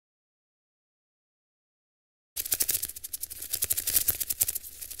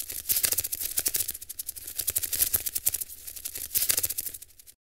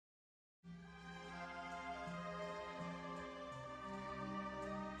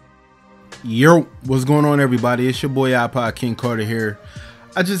Yo, what's going on, everybody? It's your boy iPodKingCarter here.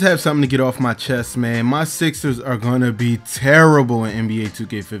 I just have something to get off my chest, man. My Sixers are gonna be terrible in NBA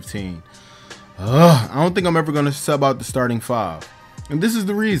 2K15. I don't think I'm ever gonna sub out the starting five, and this is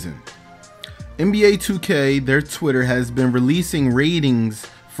the reason. NBA 2K, their Twitter, has been releasing ratings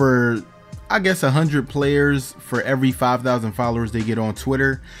for, I guess, 100 players for every 5,000 followers they get on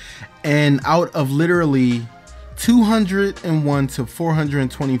Twitter, and out of literally 201 to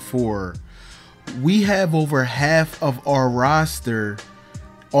 424, we have over half of our roster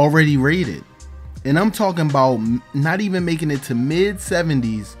already rated. And I'm talking about not even making it to mid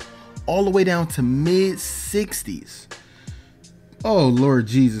 70s, all the way down to mid 60s. Oh Lord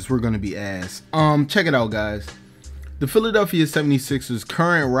Jesus, we're gonna be ass. Check it out, guys. The Philadelphia 76ers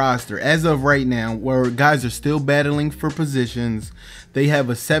current roster as of right now, where guys are still battling for positions, they have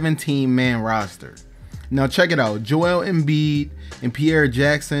a 17-man roster. Now check it out. Joel Embiid and Pierre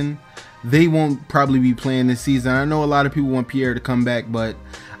Jackson, they won't probably be playing this season. I know a lot of people want Pierre to come back, but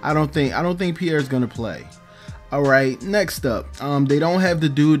I don't think Pierre's gonna play. All right, next up, they don't have the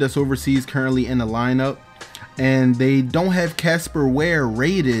dude that's overseas currently in the lineup, and they don't have Casper Ware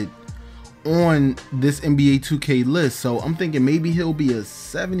rated on this NBA 2K list. So I'm thinking maybe he'll be a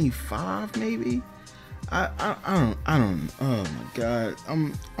 75, maybe. I don't. Oh my God,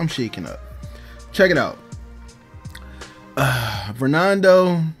 I'm shaking up. Check it out.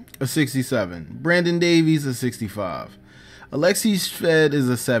 Fernando, a 67. Brandon Davies, a 65. Alexei Shved is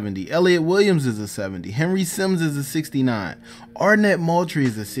a 70. Elliot Williams is a 70. Henry Sims is a 69. Arnett Moultrie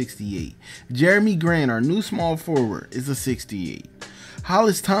is a 68. Jeremy Grant, our new small forward, is a 68.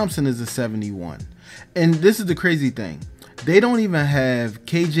 Hollis Thompson is a 71. And this is the crazy thing. They don't even have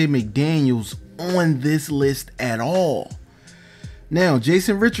KJ McDaniels on this list at all. Now,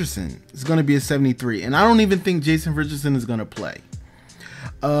 Jason Richardson is going to be a 73. And I don't even think Jason Richardson is going to play.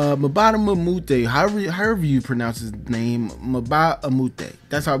 Mbata Mamute, however you pronounce his name, Mbata Mamute.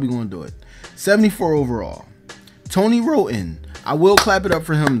 That's how we're going to do it. 74 overall. Tony Roten, I will clap it up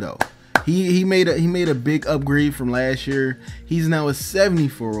for him though. He made a big upgrade from last year. He's now a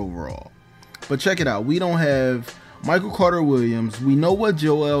 74 overall. But check it out. We don't have Michael Carter Williams. We know what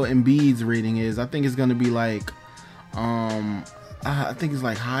Joel Embiid's rating is. I think it's going to be like I think it's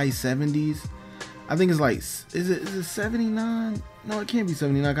like high 70s. I think it's like, is it 79? No, it can't be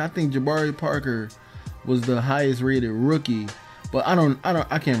 79. I think Jabari Parker was the highest rated rookie, but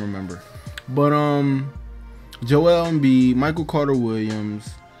I can't remember. But Joel Embiid, Michael Carter Williams,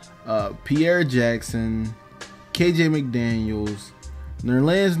 Pierre Jackson, KJ McDaniels,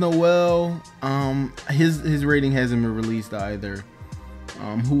 Nerlens Noel, his rating hasn't been released either.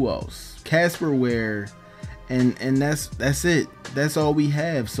 Who else? Casper Ware, and that's it. That's all we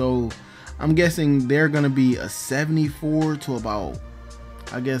have. So I'm guessing they're going to be a 74 to about,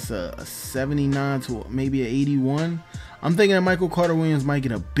 I guess, a 79 to maybe an 81. I'm thinking that Michael Carter Williams might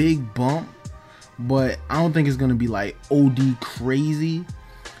get a big bump, but I don't think it's going to be like OD crazy.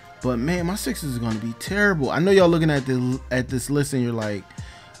 But man, my Sixers is going to be terrible. I know y'all looking at this list and you're like,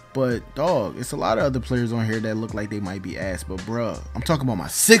 but dog, it's a lot of other players on here that look like they might be ass. But bruh, I'm talking about my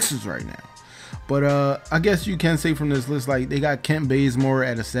Sixers right now. But I guess you can say from this list, like, they got Kent Bazemore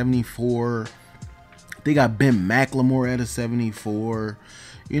at a 74. They got Ben McLemore at a 74.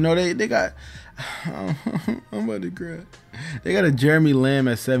 You know, they got I'm about to cry. They got a Jeremy Lamb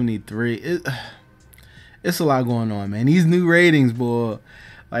at 73. It's a lot going on, man. These new ratings, boy,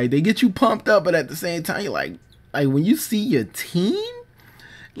 like, they get you pumped up, but at the same time, you're like when you see your team,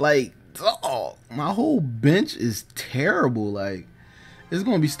 like, oh, my whole bench is terrible. Like, it's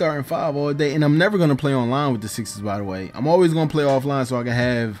going to be starting five all day, and I'm never going to play online with the Sixers, by the way. I'm always going to play offline so I can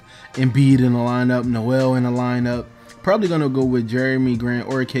have Embiid in the lineup, Noel in the lineup. Probably going to go with Jeremy Grant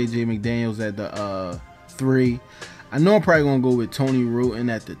or KJ McDaniels at the 3. I know I'm probably going to go with Tony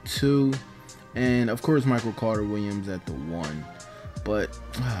Roten at the 2, and, of course, Michael Carter Williams at the 1. But,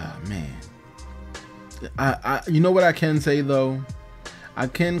 man, you know what I can say, though? I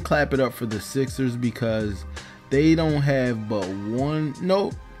can clap it up for the Sixers because they don't have but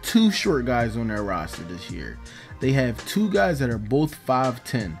two short guys on their roster this year. They have 2 guys that are both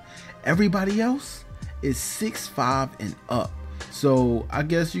 5'10". Everybody else is 6'5" and up. So I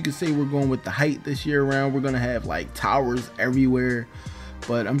guess you could say we're going with the height this year around. We're going to have like towers everywhere.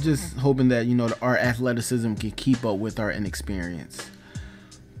 But I'm just hoping that, you know, our athleticism can keep up with our inexperience.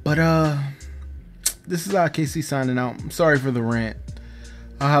 But this is IKC signing out. I'm sorry for the rant.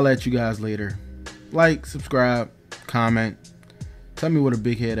 I'll holler at you guys later. Like, subscribe, comment, tell me what a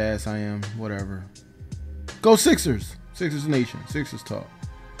big head ass I am, whatever. Go Sixers! Sixers Nation, Sixers Talk.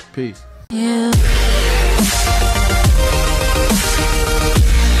 Peace. Yeah.